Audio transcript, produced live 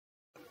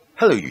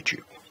Hello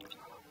YouTube.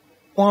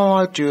 While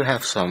I do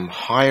have some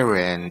higher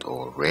end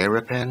or rarer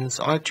pens,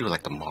 I do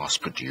like the mass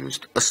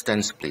produced,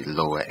 ostensibly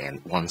lower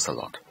end ones a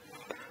lot,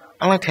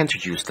 and I tend to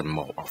use them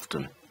more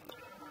often.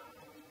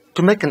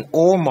 To make an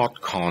all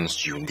mod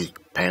cons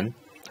unique pen,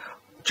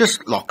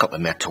 just lock up a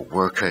metal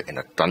worker in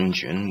a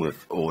dungeon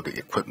with all the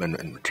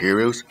equipment and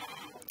materials,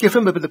 give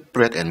him a bit of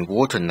bread and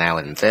water now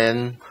and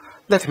then,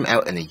 let him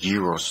out in a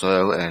year or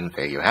so, and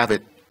there you have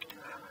it.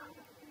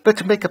 But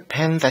to make a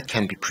pen that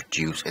can be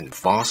produced in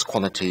vast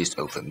quantities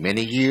over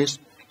many years,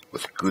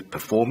 with good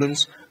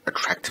performance,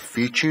 attractive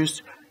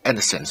features, and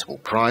a sensible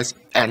price,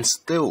 and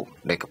still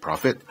make a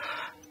profit,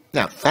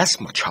 now that's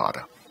much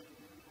harder.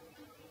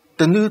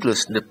 The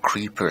Noodler's Nib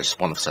Creeper is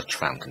one of such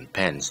fountain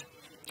pens.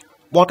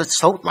 While it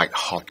sold like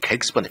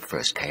hotcakes when it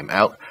first came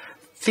out,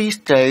 these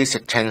days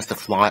it tends to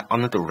fly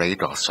under the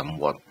radar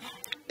somewhat.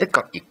 It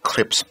got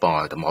eclipsed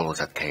by the models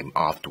that came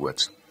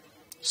afterwards.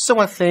 So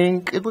I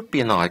think it would be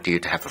an idea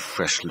to have a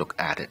fresh look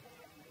at it.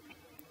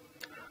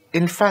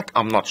 In fact,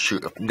 I'm not sure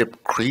of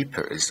Nib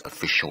Creeper's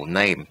official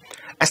name,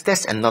 as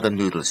there's another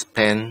Noodler's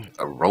pen,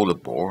 a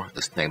rollerball,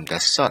 is named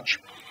as such,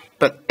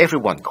 but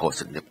everyone calls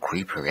it Nib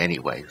Creeper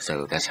anyway,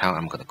 so that's how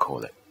I'm going to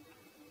call it.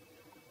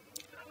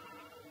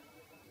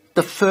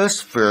 The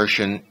first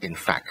version, in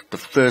fact, the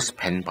first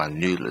pen by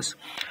Noodler's,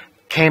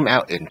 came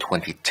out in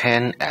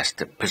 2010 as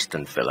the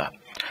piston filler.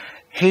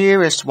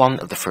 Here is one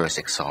of the first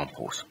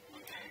examples.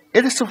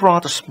 It is a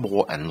rather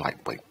small and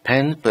lightweight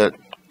pen, but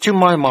to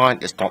my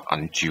mind it's not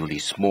unduly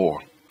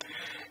small.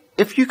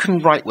 If you can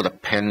write with a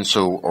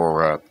pencil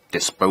or a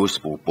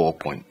disposable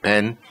ballpoint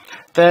pen,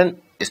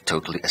 then it's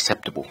totally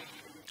acceptable.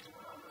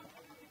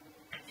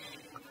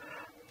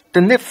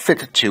 The nib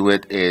fitted to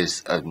it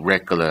is a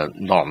regular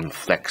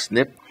non-flex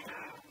nib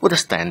with a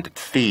standard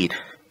feed,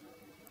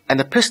 and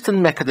the piston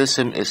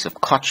mechanism is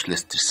of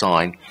clutchless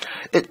design.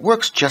 It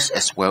works just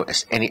as well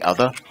as any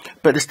other,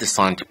 but is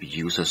designed to be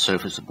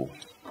user-serviceable.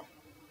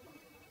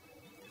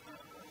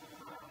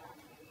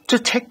 To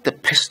take the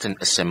piston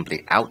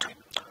assembly out,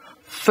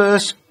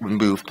 first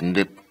remove the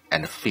nib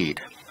and the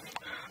feed.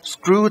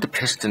 Screw the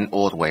piston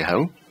all the way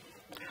home,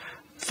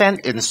 then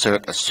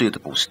insert a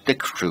suitable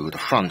stick through the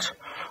front.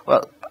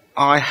 Well,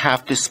 I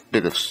have this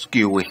bit of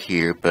skewer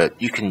here,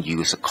 but you can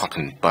use a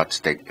cotton bud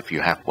stick if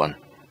you have one.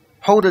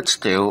 Hold it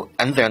still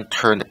and then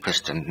turn the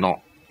piston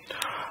knob.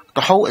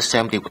 The whole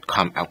assembly would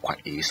come out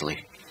quite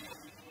easily.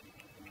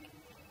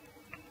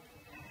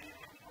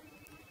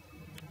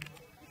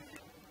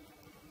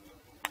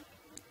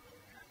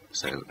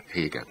 So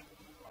here you go.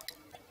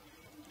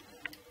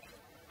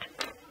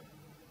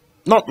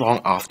 Not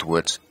long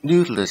afterwards,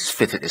 Noodler's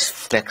fitted its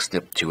flex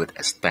nib to it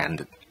as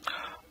standard.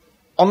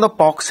 On the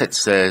box it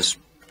says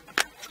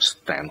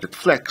standard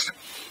flex.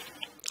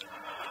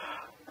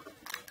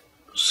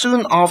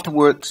 Soon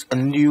afterwards, a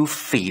new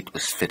feed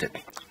was fitted.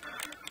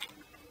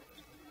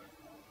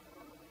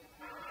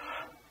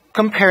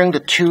 Comparing the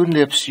two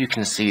nibs, you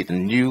can see the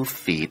new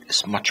feed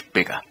is much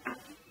bigger,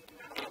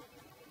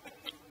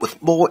 with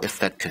more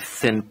effective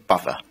thin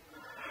buffer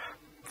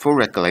for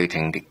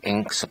regulating the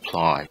ink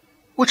supply,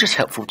 which is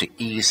helpful to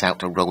ease out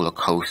the roller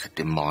coaster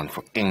demand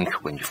for ink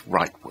when you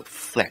write with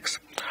flex.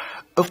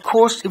 Of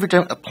course, if you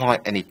don't apply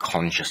any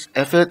conscious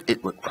effort,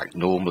 it would write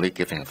normally,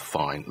 giving a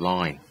fine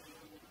line.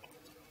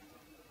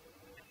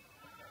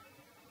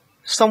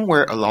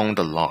 Somewhere along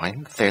the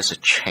line, there's a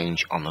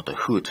change under the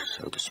hood,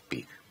 so to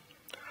speak.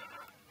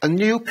 A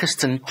new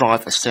piston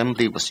drive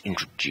assembly was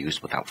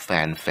introduced without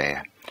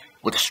fanfare,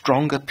 with a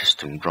stronger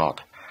piston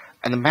rod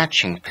and a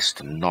matching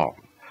piston knob,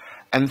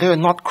 and they're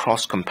not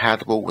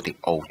cross-compatible with the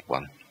old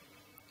one.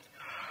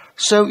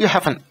 So you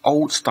have an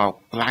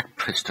old-style black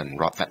piston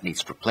rod that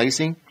needs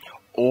replacing.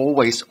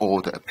 Always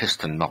order a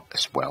piston knob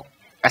as well,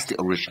 as the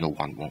original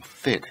one won't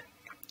fit.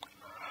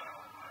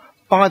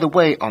 By the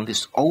way, on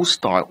this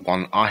old-style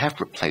one, I have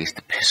replaced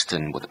the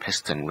piston with a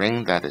piston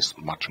ring that is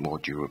much more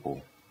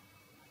durable.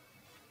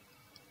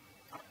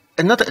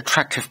 Another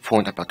attractive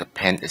point about the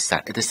pen is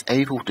that it is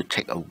able to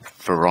take a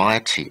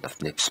variety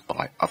of nibs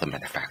by other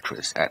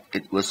manufacturers, as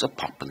it was a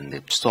popular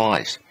nib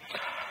size.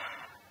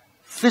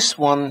 This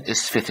one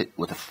is fitted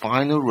with a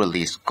final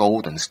release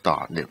Golden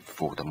Star nib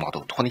for the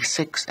Model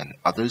 26 and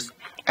others,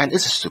 and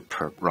is a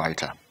superb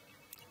writer.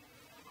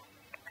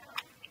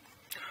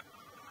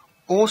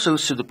 Also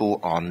suitable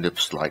are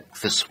nibs like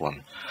this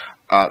one.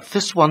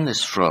 This one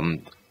is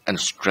from an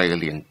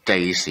Australian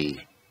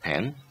Daisy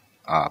pen,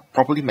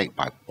 probably made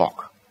by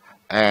Bock,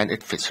 and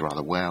it fits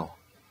rather well.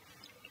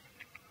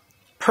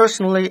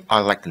 Personally,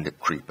 I like the Nib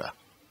Creeper.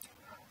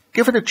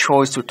 Given a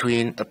choice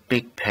between a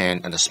big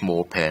pen and a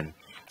small pen,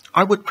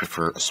 I would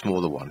prefer a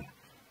smaller one.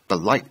 The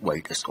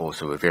lightweight is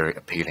also a very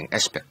appealing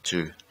aspect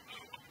too.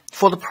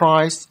 For the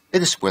price,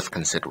 it is worth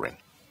considering.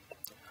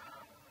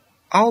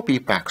 I'll be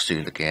back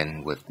soon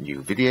again with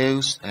new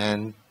videos,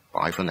 and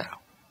bye for now.